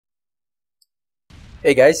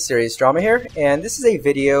Hey guys, SeriousDrama here, and this is a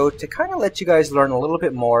video to kind of let you guys learn a little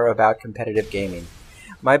bit more about competitive gaming.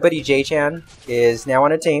 My buddy J-Chan is now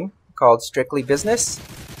on a team called Strickly Business,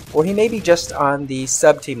 or he may be just on the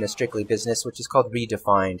sub-team to Strickly Business, which is called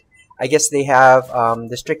Redefined. I guess they have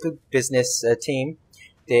the Strickly Business team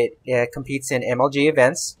that competes in MLG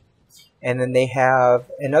events, and then they have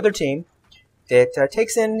another team that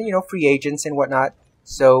takes in, free agents and whatnot,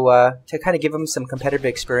 so to kind of give them some competitive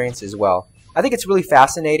experience as well. I think it's really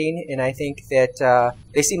fascinating, and I think that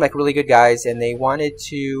they seem like really good guys, and they wanted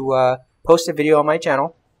to post a video on my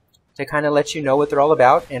channel to kind of let you know what they're all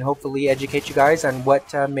about and hopefully educate you guys on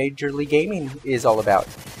what Major League Gaming is all about,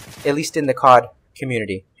 at least in the COD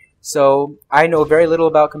community. So I know very little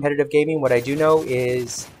about competitive gaming. What I do know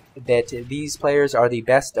is that these players are the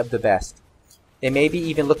best of the best. They may be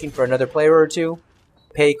even looking for another player or two.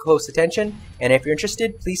 Pay close attention, and if you're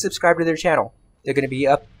interested, please subscribe to their channel. They're going to be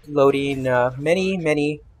uploading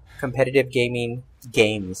many competitive gaming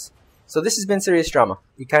games. So this has been SeriousDrama.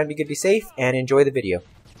 Be kind, be good, be safe, and enjoy the video.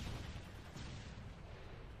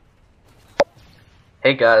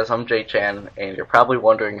 Hey guys, I'm J-Chan, and you're probably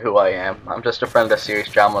wondering who I am. I'm just a friend of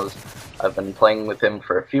SeriousDrama's. I've been playing with him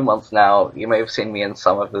for a few months now. You may have seen me in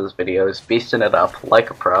some of his videos, beasting it up like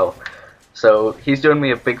a pro. So he's doing me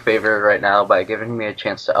a big favor right now by giving me a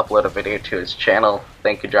chance to upload a video to his channel.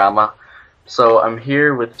 Thank you, Drama. So I'm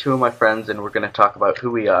here with two of my friends, and we're going to talk about who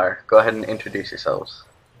we are. Go ahead and introduce yourselves.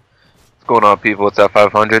 What's going on, people? It's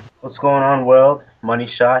F500. What's going on, world? Money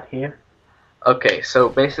Shot here. Okay, so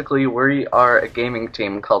basically we are a gaming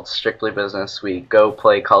team called Strickly Business. We go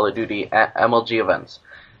play Call of Duty at MLG events.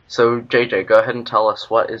 So JJ, go ahead and tell us,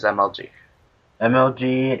 what is MLG?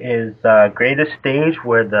 MLG is the greatest stage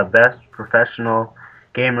where the best professional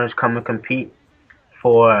gamers come and compete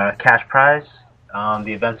for a cash prize.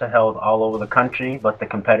 The events are held all over the country, but the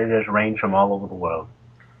competitors range from all over the world.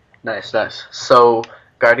 Nice, nice. So,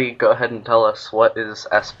 Gardy, go ahead and tell us, what is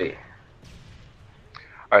SB?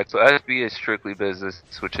 Alright, so SB is Strictly Business,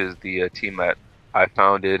 which is the team that I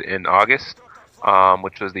founded in August,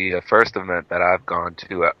 which was the first event that I've gone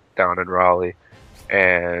to down in Raleigh.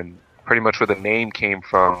 And pretty much where the name came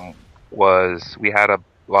from was we had a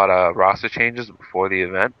lot of roster changes before the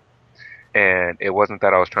event. And it wasn't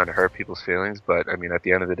that I was trying to hurt people's feelings, but I mean, at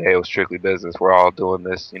the end of the day, it was strictly business. We're all doing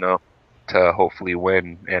this, to hopefully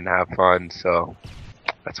win and have fun. So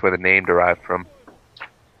that's where the name derived from.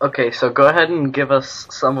 Okay, so go ahead and give us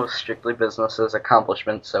some of Strictly Business's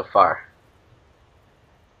accomplishments so far.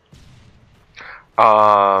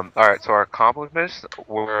 Alright, so our accomplishments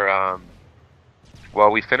were,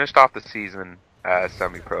 well, we finished off the season as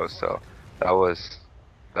semi-pros, so that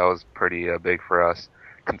was pretty big for us.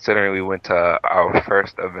 Considering we went to our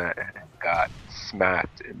first event and got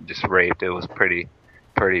smacked and just raped, it was pretty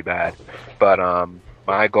bad. But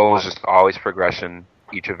my goal is just always progression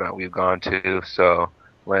each event we've gone to. So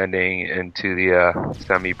landing into the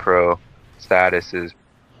semi-pro status is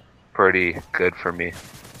pretty good for me.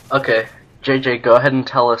 Okay, JJ, go ahead and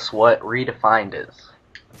tell us what Redefined is.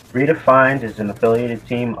 Redefined is an affiliated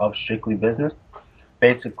team of Strictly Business.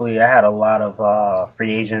 Basically, I had a lot of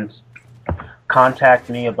free agents contact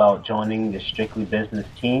me about joining the Strictly Business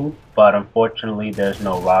team, but unfortunately there's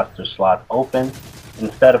no roster slots open.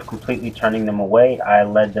 Instead of completely turning them away, I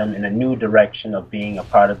led them in a new direction of being a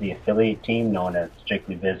part of the affiliate team known as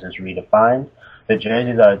Strictly Business Redefined. The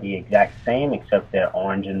jerseys are the exact same except they're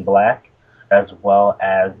orange and black, as well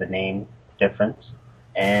as the name difference.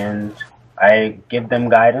 And I give them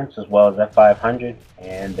guidance as well as F500,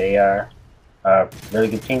 and they are a really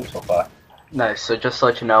good team so far. Nice, so just to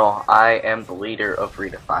let you know, I am the leader of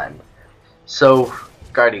Redefined. So,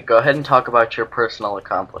 Gardy, go ahead and talk about your personal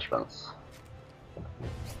accomplishments.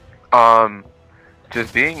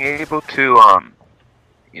 Just being able to,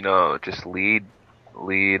 just lead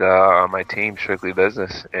my team, Strictly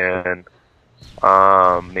Business, and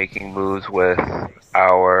making moves with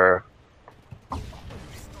our,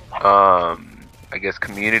 I guess,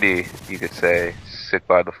 community, you could say, sick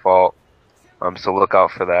by default. So look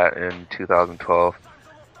out for that in 2012.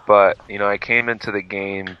 But, I came into the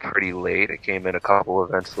game pretty late. I came in a couple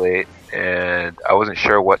events late, and I wasn't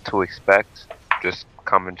sure what to expect, just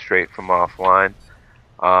coming straight from offline.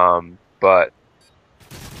 But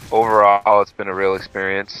overall, it's been a real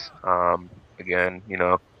experience. Again,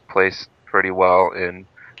 placed pretty well in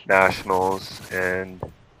nationals, and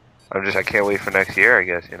I can't wait for next year, I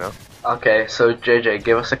guess, Okay, so JJ,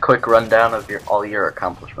 give us a quick rundown of all your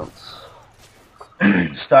accomplishments.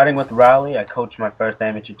 Starting with Raleigh, I coached my first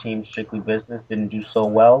amateur team, Strictly Business. Didn't do so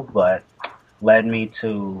well, but led me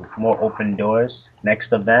to more open doors.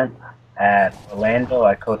 Next event, At Orlando,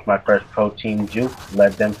 I coached my first pro team, Juke,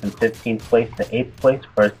 led them from 15th place to 8th place,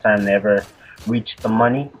 first time they ever reached the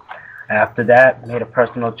money. After that, made a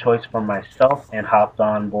personal choice for myself and hopped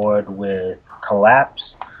on board with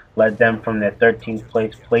Collapse, led them from their 13th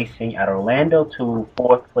place placing at Orlando to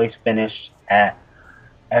 4th place finish at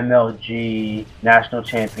MLG National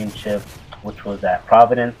Championship, which was at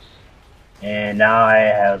Providence. And now I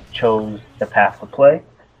have chose the path to play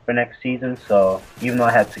for next season. So even though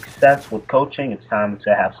I had success with coaching, it's time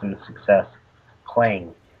to have some success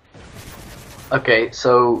playing. Okay,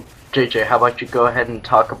 so JJ, how about you go ahead and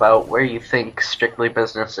talk about where you think Strictly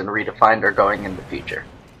Business and Redefined are going in the future?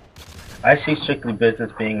 I see Strictly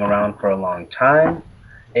Business being around for a long time.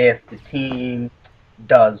 If the team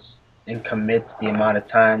does and commits the amount of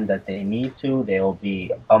time that they need to, they will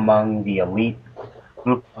be among the elite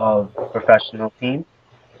group of professional teams,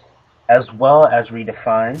 as well as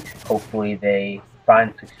Redefined. Hopefully they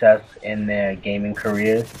find success in their gaming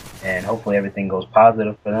careers, and hopefully everything goes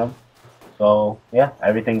positive for them. So yeah,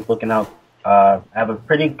 everything's looking out. I have a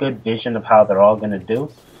pretty good vision of how they're all going to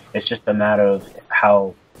do. It's just a matter of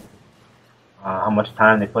how much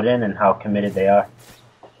time they put in and how committed they are.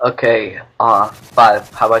 Okay, Five,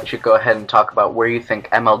 how about you go ahead and talk about where you think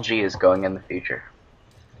MLG is going in the future?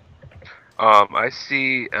 I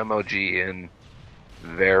see MLG in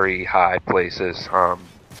very high places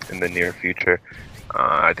in the near future.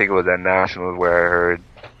 I think it was at Nationals where I heard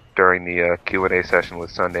during the Q&A session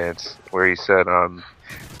with Sundance where he said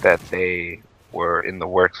that they were in the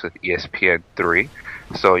works with ESPN3.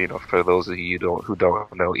 So, you know, for those of you who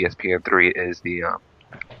don't know, ESPN3 is the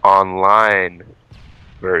online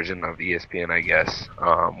version of ESPN, I guess,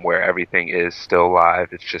 where everything is still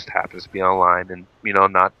live. It just happens to be online and, you know,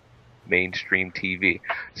 not mainstream TV.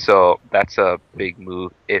 So that's a big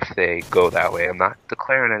move if they go that way. I'm not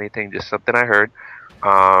declaring anything, just something I heard.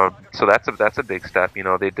 So that's a big step. You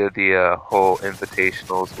know, they did the whole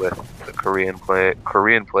invitationals with the Korean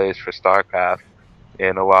players for StarCraft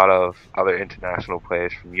and a lot of other international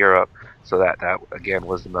players from Europe. So that again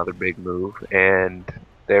was another big move. And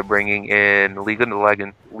they're bringing in League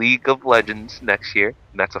of Legends next year,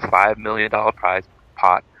 and that's a $5 million prize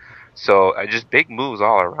pot. So just big moves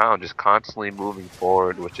all around, just constantly moving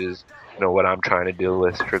forward, which is, you know, what I'm trying to do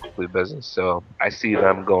with Strictly Business. So I see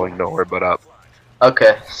them going nowhere but up.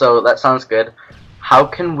 Okay, so that sounds good. How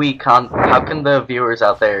can the viewers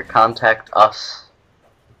out there contact us?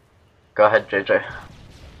 Go ahead, JJ.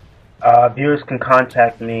 Viewers can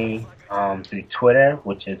contact me through Twitter,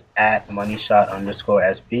 which is at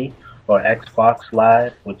moneyshot_SB, or Xbox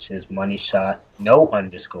Live, which is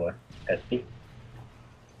moneyshot_SB.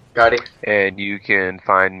 Got it. And you can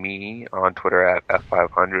find me on Twitter at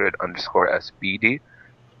F500_SBD.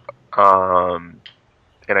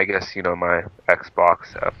 And I guess, you know, my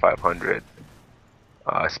Xbox F500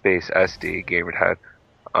 space SD gamertag.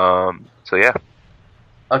 So yeah.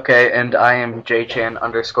 Okay, and I am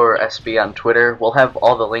JChan_SB on Twitter. We'll have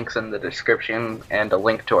all the links in the description and a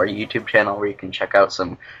link to our YouTube channel where you can check out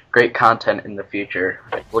some great content in the future.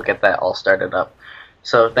 We'll get that all started up.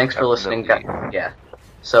 So thanks for listening, guys. Yeah.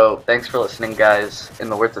 So thanks for listening, guys. In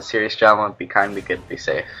the words of SeriousDrama, be kind, be good, be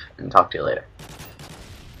safe, and talk to you later.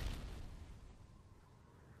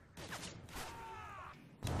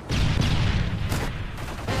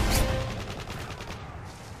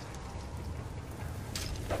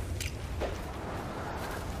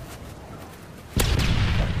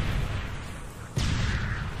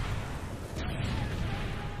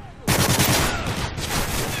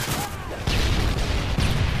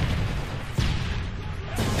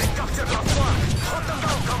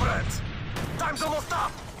 Time's almost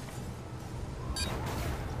up!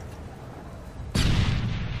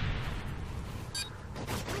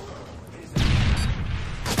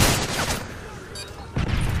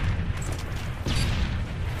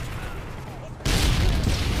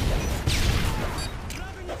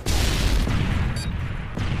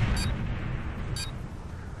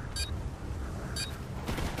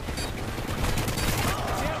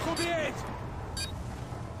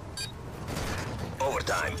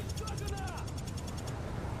 Overtime.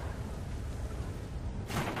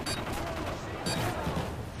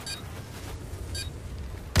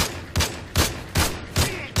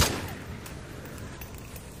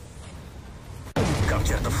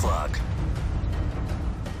 Capture the flag.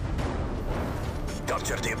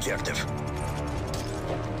 Capture the objective.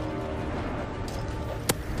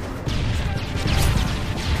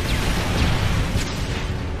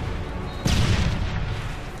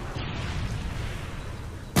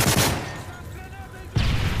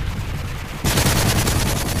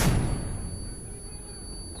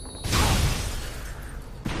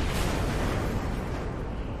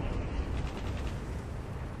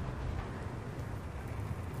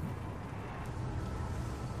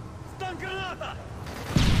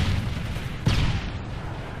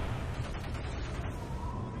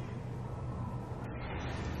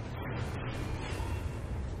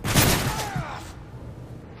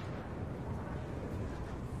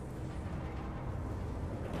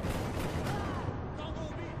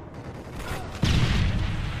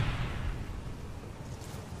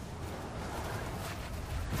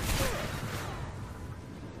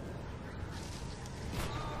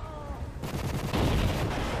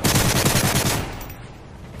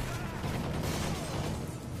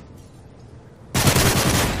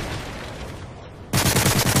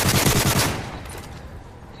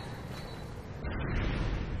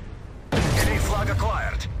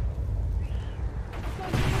 Acquired.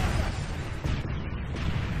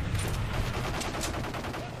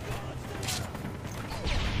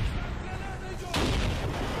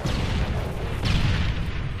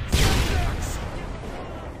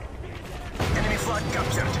 Enemy flag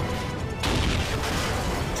captured.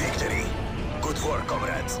 Victory. Good work,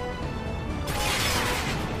 comrades.